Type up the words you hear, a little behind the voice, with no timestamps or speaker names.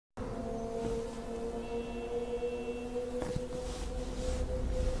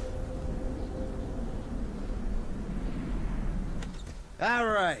All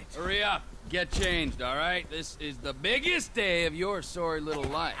right. Hurry up. Get changed, all right? This is the biggest day of your sorry little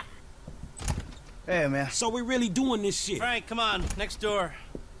life. Hey, man. So we really doing this shit? Frank, come on. Next door.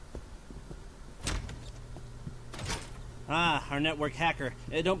 Ah, our network hacker.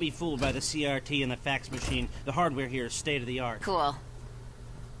 Don't be fooled by the CRT and the fax machine. The hardware here is state-of-the-art. Cool.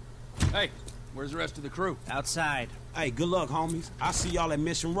 Hey, where's the rest of the crew? Outside. Hey, good luck, homies. I'll see y'all at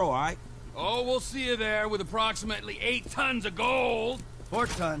Mission Row, all right? Oh, we'll see you there with approximately 8 tons of gold. 4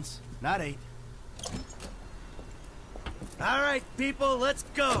 tons, not 8. All right, people, let's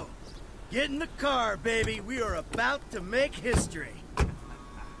go. Get in the car, baby. We are about to make history.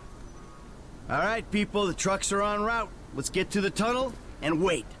 All right, people, the trucks are en route. Let's get to the tunnel and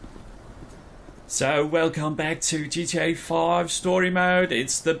wait. So, welcome back to GTA 5 story mode.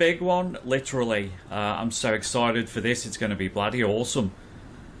 It's the big one, literally. I'm so excited for this. It's going to be bloody awesome.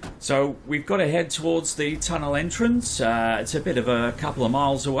 So, we've got to head towards the tunnel entrance. It's a bit of a couple of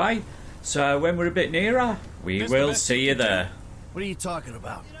miles away. So, when we're a bit nearer, we will see you there. What are you talking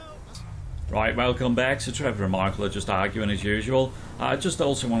about? Right, welcome back. So, Trevor and Michael are just arguing as usual. I just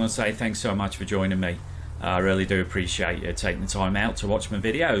also want to say thanks so much for joining me. I really do appreciate you taking the time out to watch my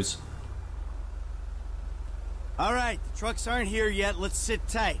videos. All right, the trucks aren't here yet. Let's sit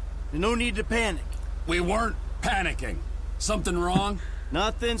tight. There's no need to panic. We weren't panicking. Something wrong?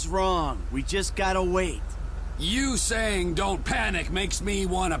 Nothing's wrong. We just gotta wait. You saying don't panic makes me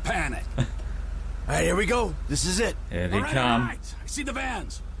want to panic. All right, here we go. This is it. Here they All come. right. I see the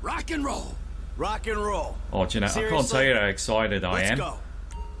vans. Rock and roll. Rock and roll. Oh, do you know, I can't Seriously? tell you how excited I am. Let's go.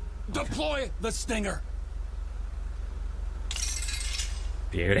 Deploy the stinger.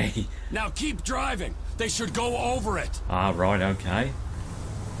 Beauty. Now keep driving. They should go over it. Ah, right, okay.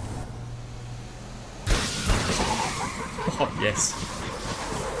 Oh, yes.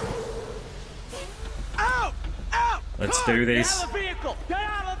 Out! Out! Let's do this. Get out of the vehicle! Get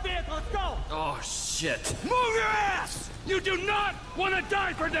out of the vehicle! Let's go! Oh, shit. Move your ass! You do not want to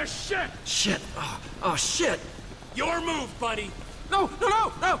die for this shit. Shit. Oh, shit. Your move, buddy. No.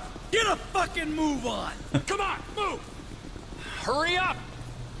 Get a fucking move on! Come on, move. Hurry up.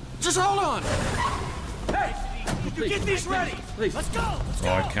 Just hold on. Hey! You get these ready! Please. Let's go! Let's go!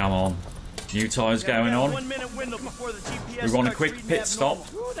 Right, come on. New tyres going on. 1 minute window before the GPS We want a starts quick reading pit that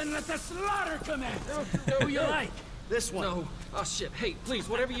stop. normal. Ooh, then let the slaughter commence. Who you like? This one. No. Oh, shit. Hey, please,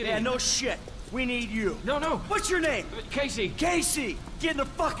 whatever you Yeah, need. no shit. We need you. No. What's your name? Casey. Casey! Get in the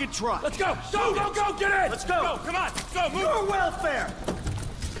fucking truck! Let's go. Go, get in. Let's go! Come on, go, move. Your welfare!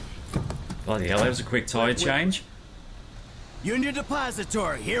 Bloody hell, that was a quick tyre change. Union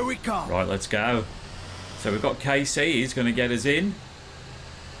Depository, here we come. Right, let's go. So we've got KC, he's going to get us in.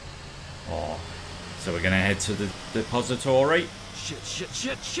 Oh, so we're going to head to the depository.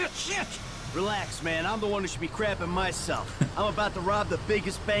 Shit. Relax, man. I'm the one who should be crapping myself. I'm about to rob the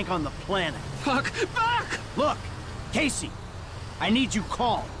biggest bank on the planet. Fuck. Look, Casey, I need you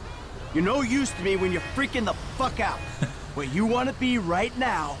calm. You're no use to me when you're freaking the fuck out. Where you want to be right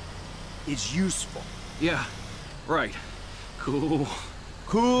now is useful. Yeah, right. Cool.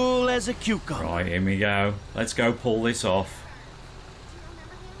 Cool as a cucumber. Right, here we go. Let's go pull this off.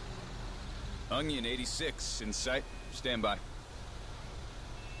 Onion 86 in sight. Stand by.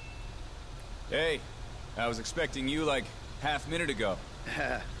 Hey, I was expecting you like half minute ago.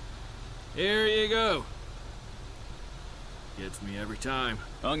 Here you go. Gets me every time.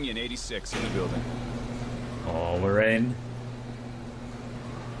 Onion 86 in the building. Oh, we're in.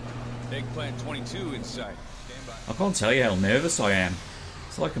 Eggplant 22 in sight. Stand by. I can't tell you how nervous I am.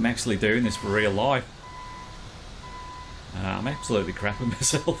 It's like I'm actually doing this for real life. I'm absolutely crapping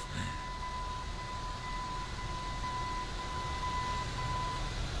myself.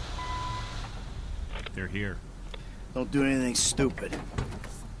 They're here. Don't do anything stupid.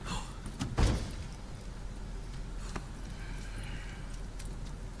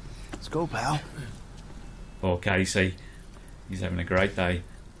 Let's go, pal. Oh, Casey. He's having a great day.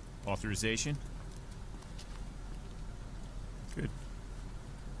 Authorization? Good.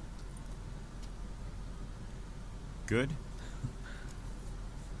 Good.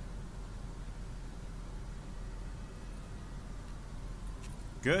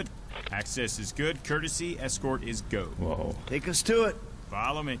 Good. Access is good. Courtesy escort is go. Whoa. Take us to it.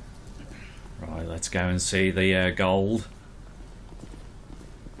 Follow me. Right, let's go and see the gold.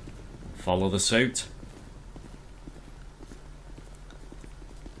 Follow the suit.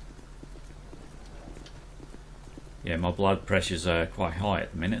 Yeah, my blood pressure's quite high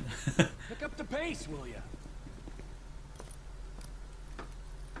at the minute. Pick up the pace, will ya?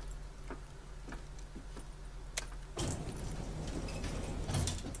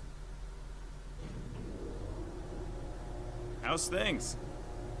 How's things?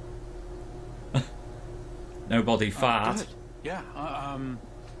 Nobody fart. Good. Yeah,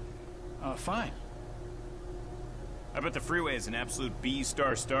 fine. I bet the freeway is an absolute B***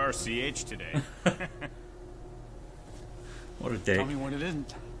 CH today. What a dick. Tell me when it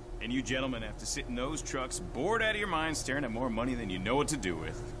isn't. And you gentlemen have to sit in those trucks, bored out of your minds, staring at more money than you know what to do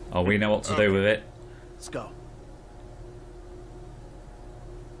with. Oh, we know what to do with it. Let's go.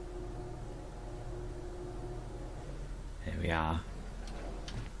 Here we are.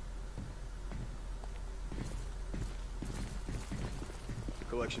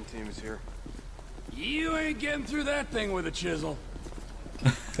 Collection team is here. You ain't getting through that thing with a chisel.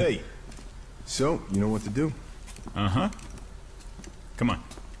 Hey, so you know what to do? Uh-huh. Come on.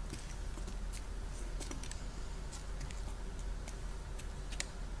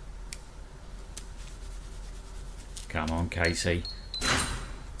 Come on, Casey.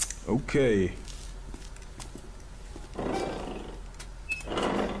 Okay.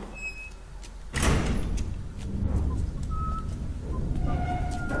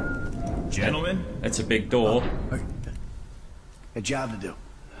 Gentlemen? It's a big door. A job to do.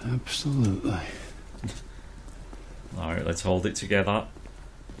 Absolutely. Alright, let's hold it together.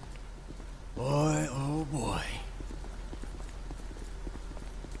 Boy, oh boy.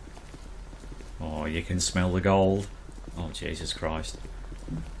 Oh, you can smell the gold. Oh, Jesus Christ.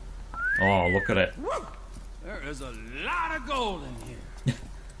 Oh, look at it. There is a lot of gold in here.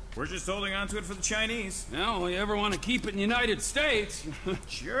 We're just holding on to it for the Chinese. Now, you ever want to keep it in the United States?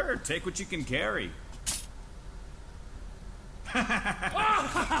 Sure, take what you can carry.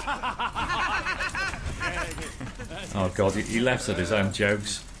 Oh, God, he laughs at his own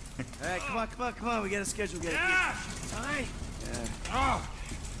jokes. All right, come on. We got a schedule. Get it. All right. Yeah. Oh.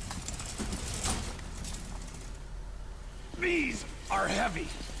 These are heavy.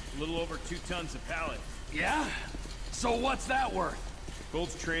 A little over 2 tons a pallet. Yeah? So what's that worth?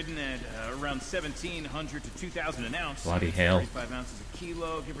 Gold's trading at around 1,700 to 2,000 an ounce. Bloody hell. 35 ounces a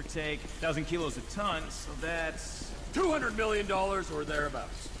kilo, give or take. 1,000 kilos a ton, so that's... $200 million or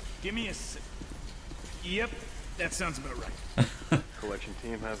thereabouts. Give me a... Yep, that sounds about right. Collection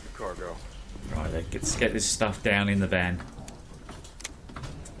team has the cargo. Right, let's get this stuff down in the van.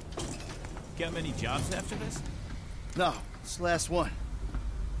 Got many jobs after this? No, it's the last one.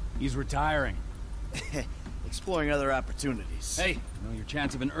 He's retiring. Exploring other opportunities. Hey, your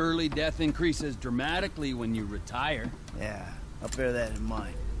chance of an early death increases dramatically when you retire. Yeah, I'll bear that in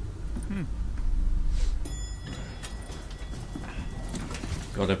mind.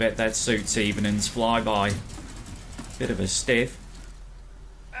 Gotta bet that suits evening's flyby. Bit of a stiff.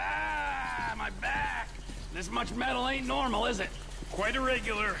 Ah, my back. This much metal ain't normal, is it? Quite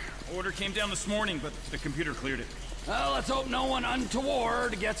irregular. Order came down this morning, but the computer cleared it. Well, let's hope no one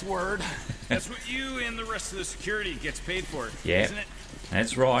untoward gets word. That's what you and the rest of the security gets paid for, Yeah, isn't it?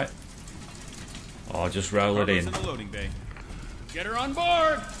 that's right. Oh, just roll it Cargo's in. in the loading bay. Get her on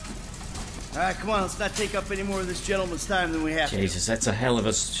board. All right, come on. Let's not take up any more of this gentleman's time than we have to. Jesus, that's a hell of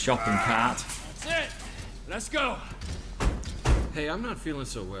a shopping cart. That's it. Let's go. Hey, I'm not feeling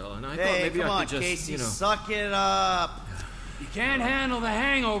so well, and I thought Hey, maybe come I on, could just, Casey, you know... suck it up. You can't handle the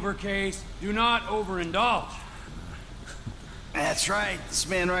hangover case. Do not overindulge. That's right. This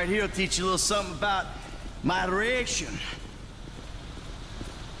man right here will teach you a little something about moderation.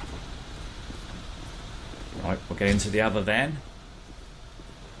 Right, we'll get into the other van.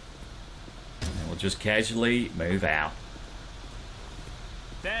 And we'll just casually move out.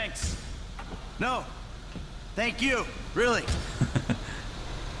 Thanks. No. Thank you. Really.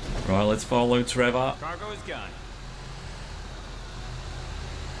 Right, let's follow Trevor. Cargo is gone.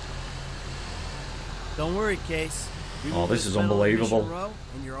 Don't worry, Case. Oh, this is unbelievable.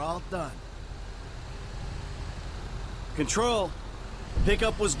 And you're all done. Control.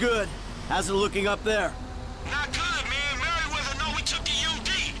 Pickup was good. How's it looking up there? Not good, man. Merriweather know we took the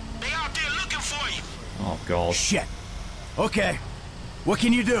UD. They out there looking for you. Oh, God. Shit. Okay. What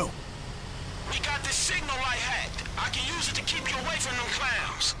can you do? We got this signal light hacked. I can use it to keep you away from them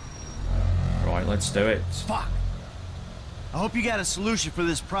clowns. Right, let's do it. Fuck. I hope you got a solution for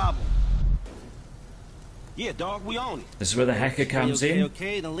this problem. Yeah, dog, we own it. This is where the hacker comes in.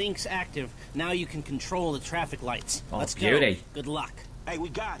 Okay, the link's active. Now you can control the traffic lights. Oh, Let's beauty. go. Good luck. Hey, we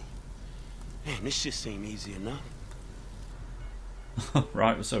got it. Man, this shit seem easy enough.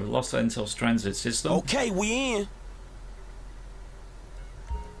 Right, so Los Santos transit system. Okay, we in.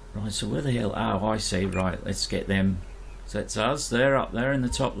 Right, so where the hell... Oh, I see. Right, let's get them. So that's us. They're up there in the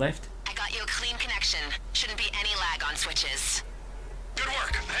top left. I got you a clean connection. Shouldn't be any lag on switches. Good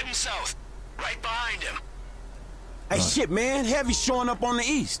work. Heading south. Right behind him. Hey, shit, man. Heavy showing up on the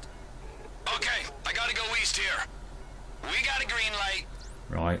east. Okay, I gotta go east here. We got a green light.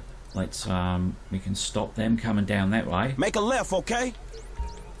 Right, let's, we can stop them coming down that way. Make a left, okay?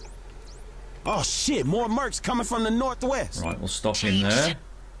 Oh, shit, more mercs coming from the northwest. Right, we'll stop him there.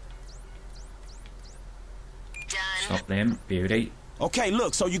 Done. Stop them, beauty. Okay,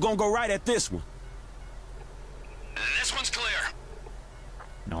 look, so you're gonna go right at this one. This one's clear.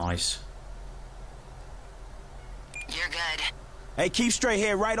 Nice. You're good. Hey, keep straight,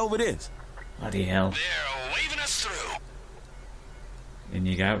 head right over this. Bloody hell. They're waving us through. In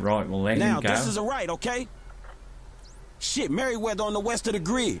you go. Right, we'll let Now, him go. this is a right, okay? Shit, Merryweather on the west of the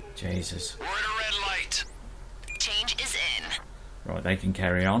grid. Jesus. We're at a red light. Change is in. Right, they can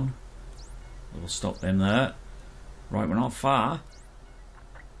carry on. We'll stop them there. Right, we're not far.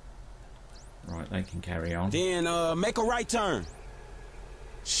 Right, they can carry on. Then, make a right turn.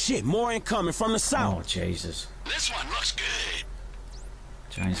 Shit, more incoming from the south. Oh, Jesus. This one looks good.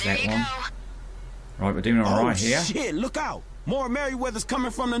 Change There that you one. go. Right, we're doing all right here. Shit, look out. More Merryweather's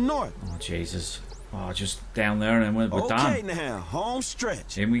coming from the north. Oh, Jesus. Oh, just down there and then we're Okay, done. now, home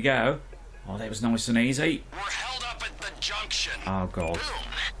stretch. In we go. Oh, that was nice and easy. We're held up at the junction. Oh, God. Boom.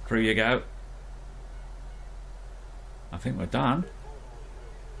 Through you go. I think we're done.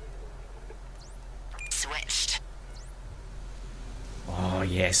 Switched. Oh,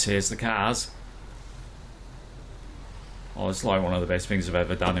 yes, here's the cars. Oh, it's like one of the best things I've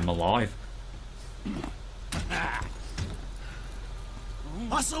ever done in my life.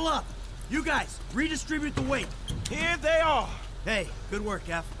 Hustle up. You guys, redistribute the weight. Here they are. Hey, good work,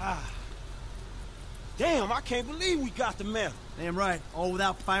 F. Damn, I can't believe we got the medal. Damn right, all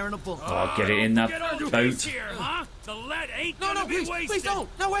without firing a bullet. Oh, get it in that boat. Here, huh? The lead ain't No, gonna be please, wasted. please don't.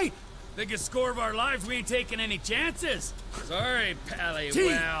 No, wait. Biggest score of our lives, we ain't taking any chances. Sorry, Pally. T.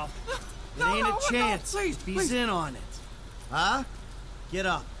 Well, It ain't a chance. please, He's please. in on it. Huh? Get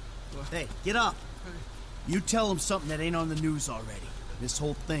up. Hey, get up. You tell him something that ain't on the news already. This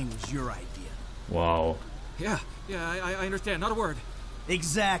whole thing was your idea. Wow. Yeah, I understand. Not a word.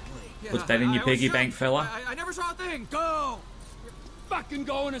 Exactly. Yeah, Put that in your I was piggy sure. bank, fella. I never saw a thing. go. You're fucking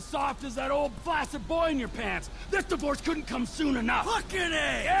going as soft as that old flaccid boy in your pants. This divorce couldn't come soon enough. Fucking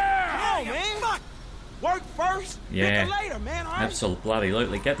A! Yeah! Oh, man. Fuck. Work first. Yeah. Pick it later, man. All right.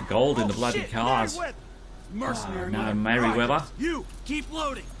 Absolutely. Get the gold in the bloody shit, cars. Merryweather. Mercenary. No, Merryweather. You, keep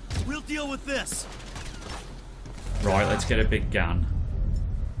loading. We'll deal with this. Right, let's get a big gun.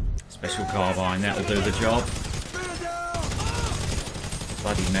 Special carbine, that'll do the job.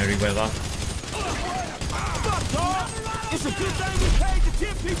 Bloody Merryweather. Fuck, dog. It's a good thing we paid the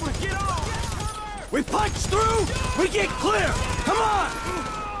 10 people to get on. We punch through, we get clear. Come on.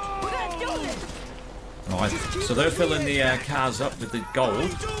 Right, so they're filling the cars up with the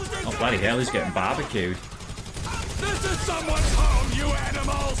gold. Oh, bloody hell, he's getting barbecued. This is someone's home, you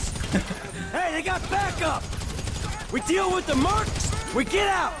animals! Hey, they got backup. We deal with the mercs, we get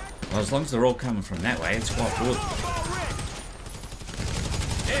out. Well, as long as they're all coming from that way, it's quite good.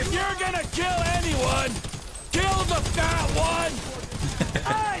 If you're gonna kill anyone, kill the fat one!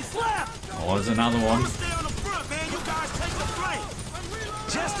 Hey, slap. Oh, there's another one. Stay on the front, man. You guys take the flank.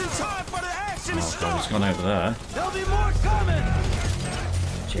 Just in time for the action to Oh, God, start. he's gone over there. There'll be more coming.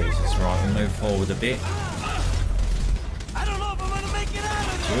 Jesus, right, we'll move forward a bit. I don't know if I'm gonna make it out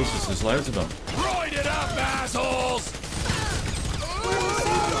of there. Jesus, there's loads of them. Roid it up, assholes!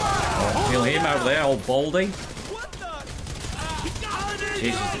 Oh, feel him over there, old Baldy.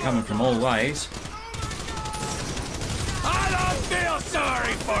 Jesus, they're coming from all ways. I don't feel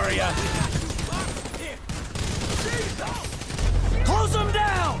sorry for you! Close them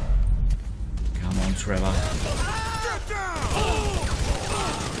down. Come on, Trevor.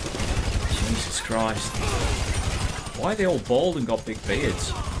 Jesus Christ. Why are they all bald and got big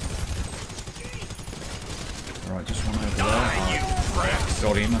beards? Alright, just one over there.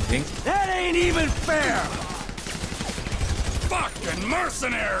 Got him, I think. That ain't even fair. Fucking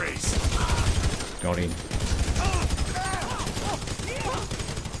mercenaries! Got him.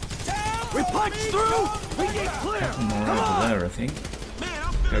 We punch through, we get clear. Couple more over there, I think.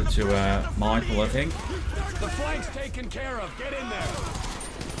 Go to Michael, I think. The flank's taken care of, get in there!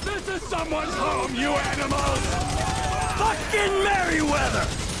 This is someone's home, you animals! Fucking Merryweather.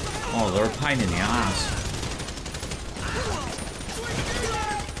 Oh, they're a pain in the ass.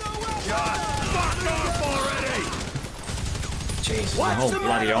 Just fuck off already! Jesus, a whole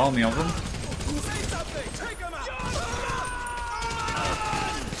bloody army of them.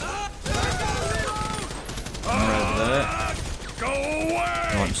 Over there. Go away!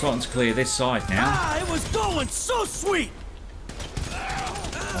 Right, I'm starting to clear this side now. Ah, it was going so sweet.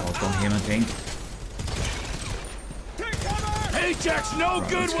 Oh, I've got him, I think. Paycheck's no Right,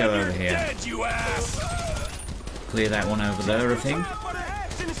 good let's when go you're over here. dead, you ass! Clear that one over there, I think.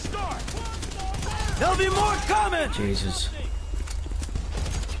 There'll be more coming! Jesus.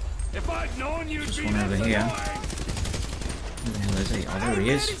 If I'd known you'd Just be one over this here. annoying. Where the hell is he? Oh, there he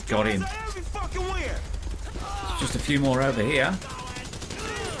is. Got him. Just a few more over here.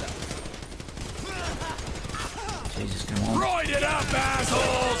 Jesus, come on. Roid it up,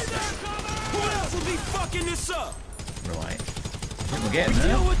 assholes! Who else will be fucking this up? Right. I think we're getting We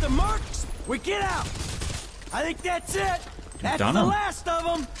there. deal with the mercs, we get out. I think that's it. That's done the 'em. last of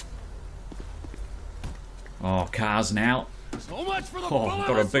them. Oh, cars now. So much for the Oh,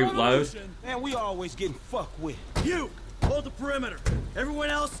 got a bootload. Man, we always getting fucked with. You, hold the perimeter. Everyone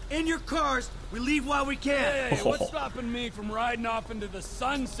else, in your cars. We leave while we can. Hey, what's stopping me from riding off into the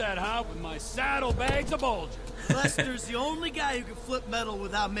sunset, huh? With my saddlebags a bulging. Lester's the only guy who can flip metal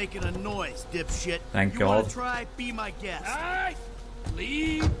without making a noise, dipshit. Thank you God. wanna try? Be my guest. Alright,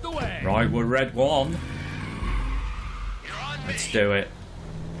 lead the way. Right, we're red one. Let's do it.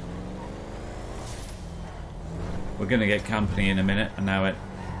 We're gonna get company in a minute, I know it.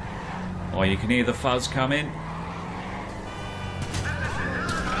 Oh, you can hear the fuzz coming.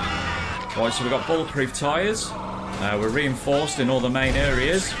 Right, so we've got bulletproof tyres. We're reinforced in all the main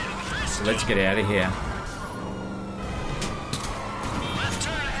areas. So let's get out of here.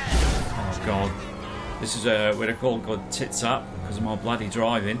 Oh God. This is what I call got tits up because of my bloody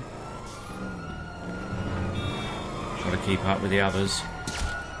driving. Got to keep up with the others.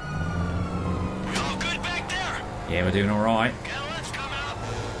 Yeah, we're doing all right.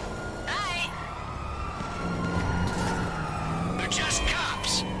 They're just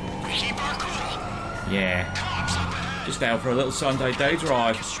cops. We keep our cool. Yeah. Just out for a little Sunday day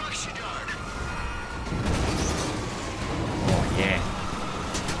drive. Oh yeah.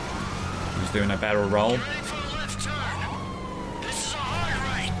 He's doing a barrel roll.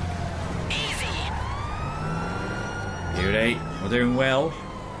 Beauty. We're doing well.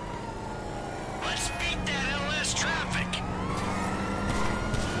 Let's beat that LS traffic.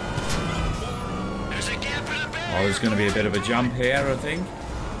 There's a gap in the barrier. Oh, there's going to be a bit of a jump here, I think.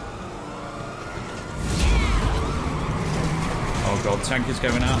 Oh God, tank is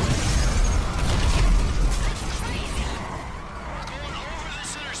going up.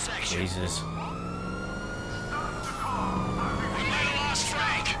 Jesus.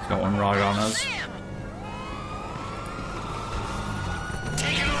 Got one right on us.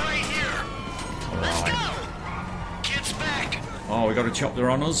 Right. Oh, we got a chopper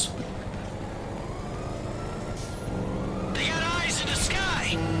on us. They got eyes in the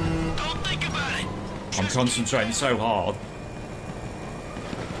sky. Don't think about it. I'm concentrating so hard.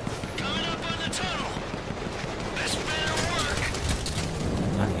 Coming up on the tunnel. This better work.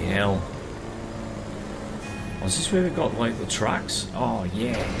 Bloody hell. Oh, is this where we've got like the tracks? Oh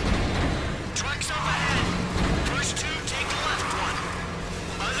yeah. Trucks up ahead. First two, take the left one.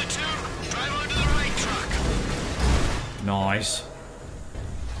 Other two, drive onto the right truck. Nice.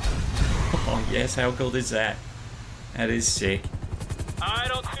 Oh yes, how cool is that? That is sick. I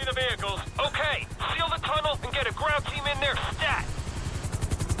don't see the vehicles. Okay, seal the tunnel and get a ground team in there stat.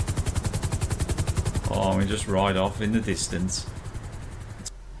 Oh, we just ride off in the distance.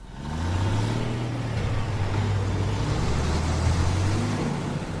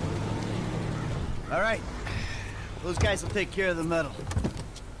 All right. Those guys will take care of the metal.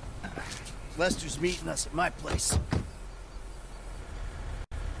 Lester's meeting us at my place.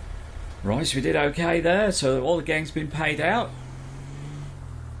 Right, so we did okay there. So all the gang's been paid out.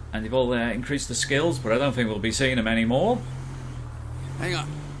 And they've all increased the skills, but I don't think we'll be seeing them anymore. Hang on.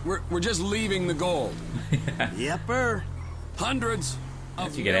 We're just leaving the gold. Yepper. Hundreds How'd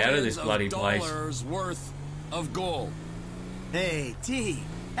of you get out of this millions bloody place? dollars worth of gold. Hey, T,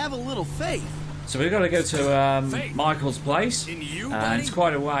 have a little faith. So we've got to go to Michael's place. And it's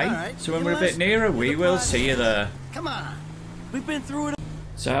quite a way. Right. So when we're a bit nearer, we will see you there. Come on. We've been through it.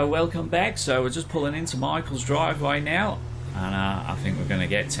 So welcome back. So we're just pulling into Michael's driveway now. And I think we're going to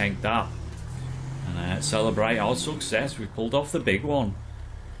get tanked up. And celebrate our success. We pulled off the big one.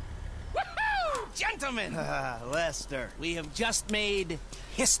 Gentlemen, Lester. we have just made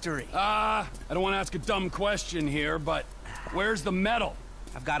history. I don't want to ask a dumb question here, but where's the metal?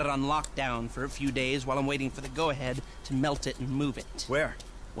 I've got it on lockdown for a few days while I'm waiting for the go-ahead to melt it and move it. Where?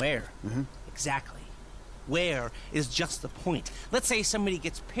 Where? Exactly. Where is just the point. Let's say somebody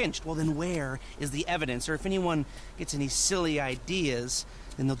gets pinched, well then where is the evidence? Or if anyone gets any silly ideas,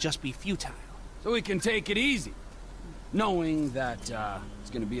 then they'll just be futile. So we can take it easy, knowing that it's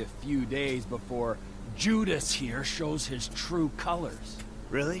going to be a few days before Judas here shows his true colors.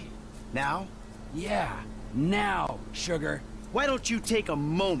 Really? Now? Yeah, now, sugar. Why don't you take a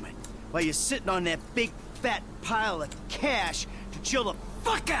moment while you're sitting on that big fat pile of cash to chill the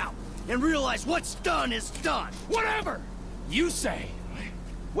fuck out and realize what's done is done. Whatever you say.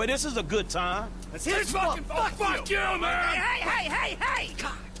 Well, this is a good time. That's his fucking fuck you, man! Hey!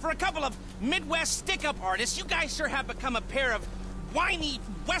 God, for a couple of Midwest stick-up artists, you guys sure have become a pair of whiny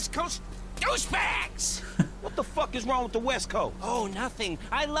West Coast douchebags! What the fuck is wrong with the West Coast? Oh, nothing.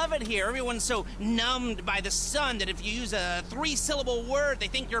 I love it here. Everyone's so numbed by the sun that if you use a 3-syllable word, they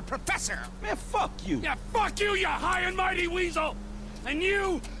think you're a professor. Man, fuck you. Yeah, fuck you, you high and mighty weasel! And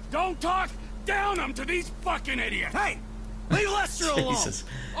you don't talk down them to these fucking idiots! Hey! Leave Lester alone! Jesus.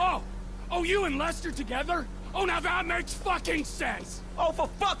 Oh, you and Lester together? Oh, now that makes fucking sense! Oh, for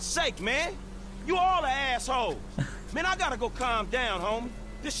fuck's sake, man! You all are assholes! Man, I gotta go calm down, homie.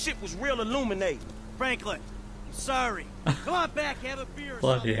 This shit was real illuminating. Franklin, I'm sorry. Come on back, have a beer or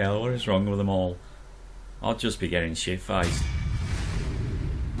Bloody hell, what is wrong with them all? I'll just be getting shit-faced.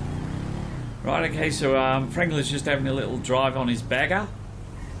 Right, okay, so Franklin's just having a little drive on his bagger.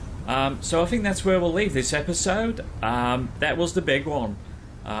 So I think that's where we'll leave this episode. That was the big one.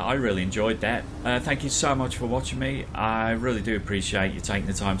 I really enjoyed that. Thank you so much for watching me. I really do appreciate you taking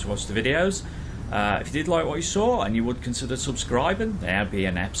the time to watch the videos. If you did like what you saw and you would consider subscribing, that would be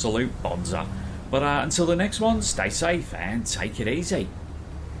an absolute bonza. But until the next one, stay safe and take it easy.